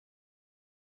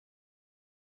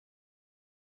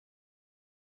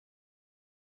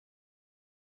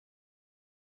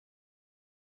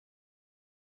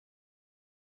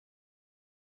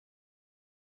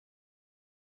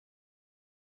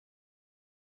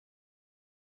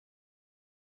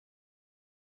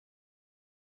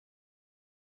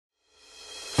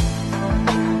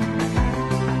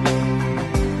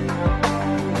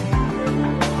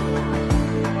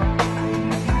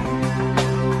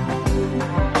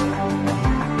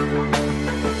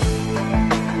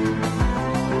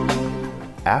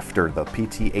After the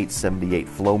PT878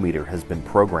 flow meter has been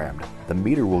programmed, the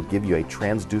meter will give you a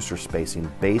transducer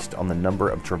spacing based on the number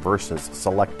of traverses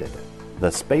selected.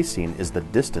 The spacing is the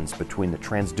distance between the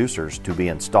transducers to be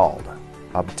installed.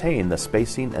 Obtain the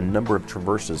spacing and number of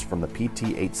traverses from the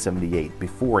PT878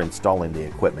 before installing the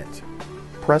equipment.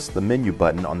 Press the menu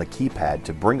button on the keypad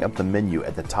to bring up the menu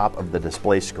at the top of the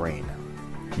display screen.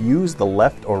 Use the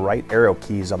left or right arrow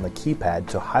keys on the keypad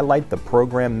to highlight the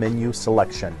program menu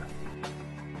selection.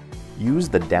 Use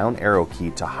the down arrow key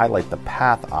to highlight the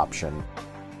path option.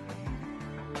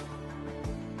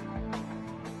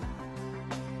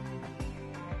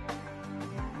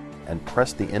 And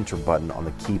press the enter button on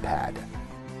the keypad.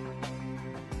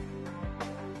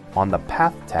 On the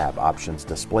Path tab options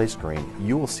display screen,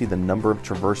 you will see the number of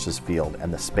traverses field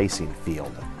and the spacing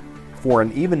field. For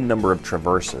an even number of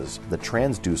traverses, the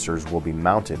transducers will be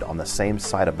mounted on the same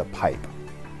side of the pipe.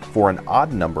 For an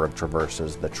odd number of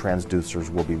traverses, the transducers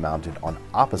will be mounted on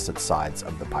opposite sides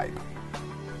of the pipe.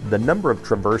 The number of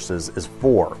traverses is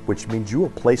 4, which means you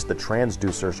will place the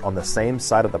transducers on the same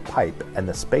side of the pipe, and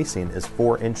the spacing is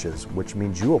 4 inches, which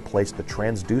means you will place the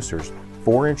transducers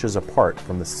 4 inches apart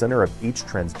from the center of each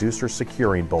transducer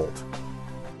securing bolt.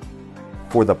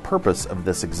 For the purpose of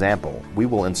this example, we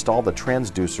will install the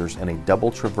transducers in a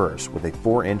double traverse with a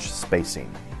 4-inch spacing.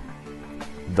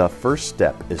 The first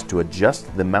step is to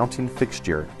adjust the mounting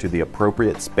fixture to the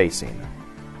appropriate spacing.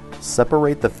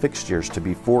 Separate the fixtures to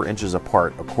be 4 inches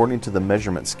apart according to the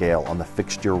measurement scale on the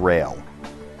fixture rail.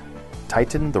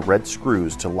 Tighten the red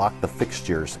screws to lock the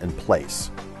fixtures in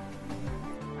place.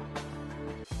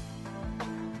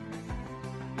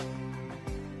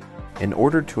 In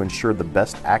order to ensure the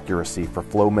best accuracy for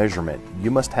flow measurement, you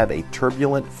must have a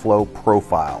turbulent flow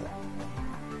profile.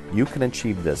 You can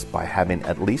achieve this by having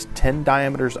at least 10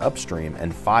 diameters upstream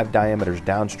and 5 diameters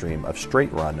downstream of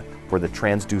straight run for the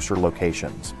transducer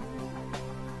locations.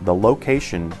 The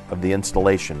location of the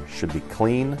installation should be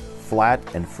clean, flat,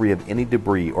 and free of any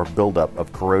debris or buildup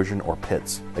of corrosion or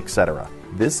pits, etc.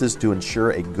 This is to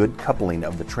ensure a good coupling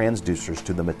of the transducers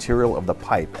to the material of the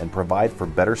pipe and provide for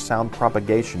better sound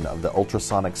propagation of the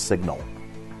ultrasonic signal.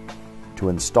 To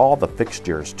install the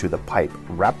fixtures to the pipe,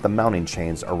 wrap the mounting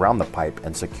chains around the pipe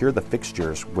and secure the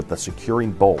fixtures with the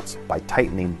securing bolts by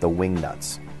tightening the wing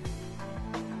nuts.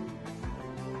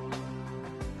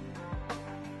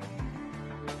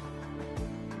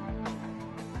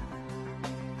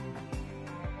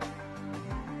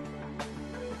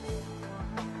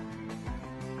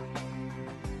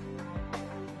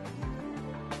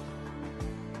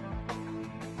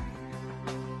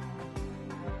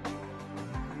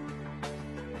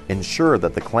 Ensure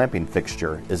that the clamping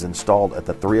fixture is installed at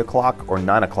the 3 o'clock or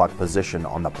 9 o'clock position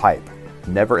on the pipe,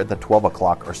 never at the 12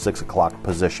 o'clock or 6 o'clock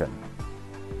position.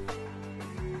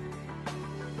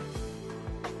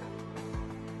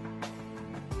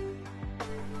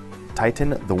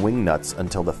 Tighten the wing nuts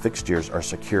until the fixtures are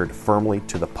secured firmly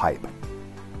to the pipe.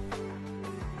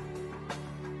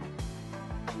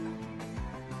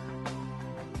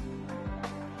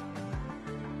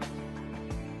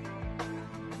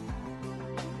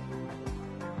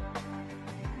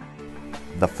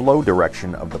 The flow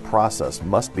direction of the process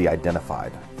must be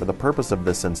identified. For the purpose of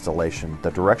this installation, the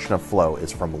direction of flow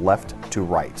is from left to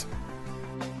right.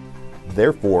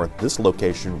 Therefore, this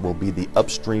location will be the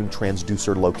upstream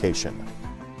transducer location,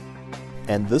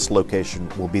 and this location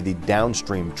will be the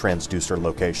downstream transducer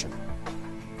location.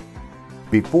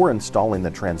 Before installing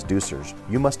the transducers,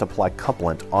 you must apply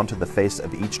couplant onto the face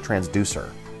of each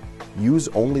transducer. Use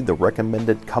only the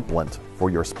recommended couplant for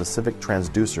your specific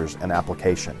transducers and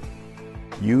application.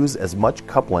 Use as much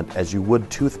couplant as you would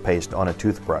toothpaste on a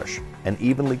toothbrush, and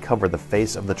evenly cover the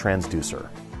face of the transducer.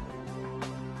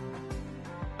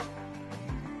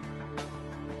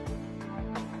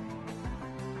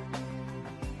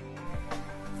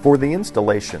 For the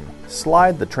installation,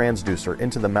 slide the transducer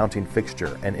into the mounting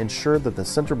fixture and ensure that the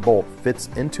center bolt fits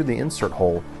into the insert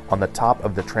hole on the top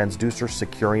of the transducer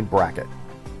securing bracket.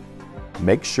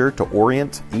 Make sure to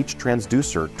orient each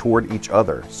transducer toward each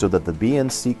other so that the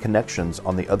BNC connections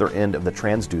on the other end of the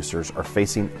transducers are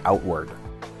facing outward.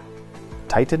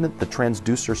 Tighten the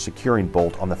transducer securing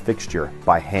bolt on the fixture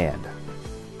by hand.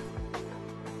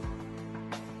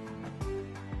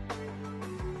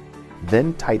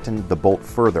 Then tighten the bolt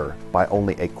further by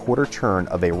only a quarter turn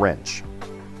of a wrench.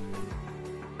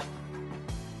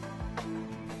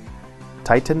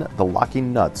 Tighten the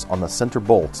locking nuts on the center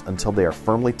bolts until they are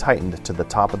firmly tightened to the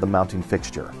top of the mounting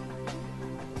fixture.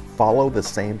 Follow the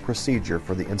same procedure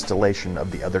for the installation of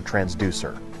the other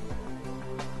transducer.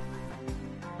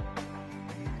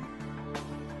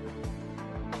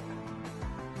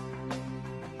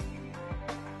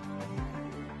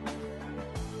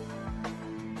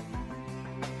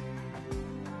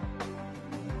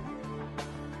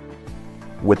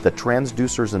 With the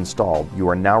transducers installed, you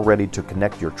are now ready to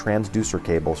connect your transducer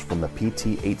cables from the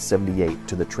PT878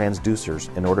 to the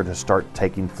transducers in order to start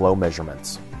taking flow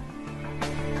measurements.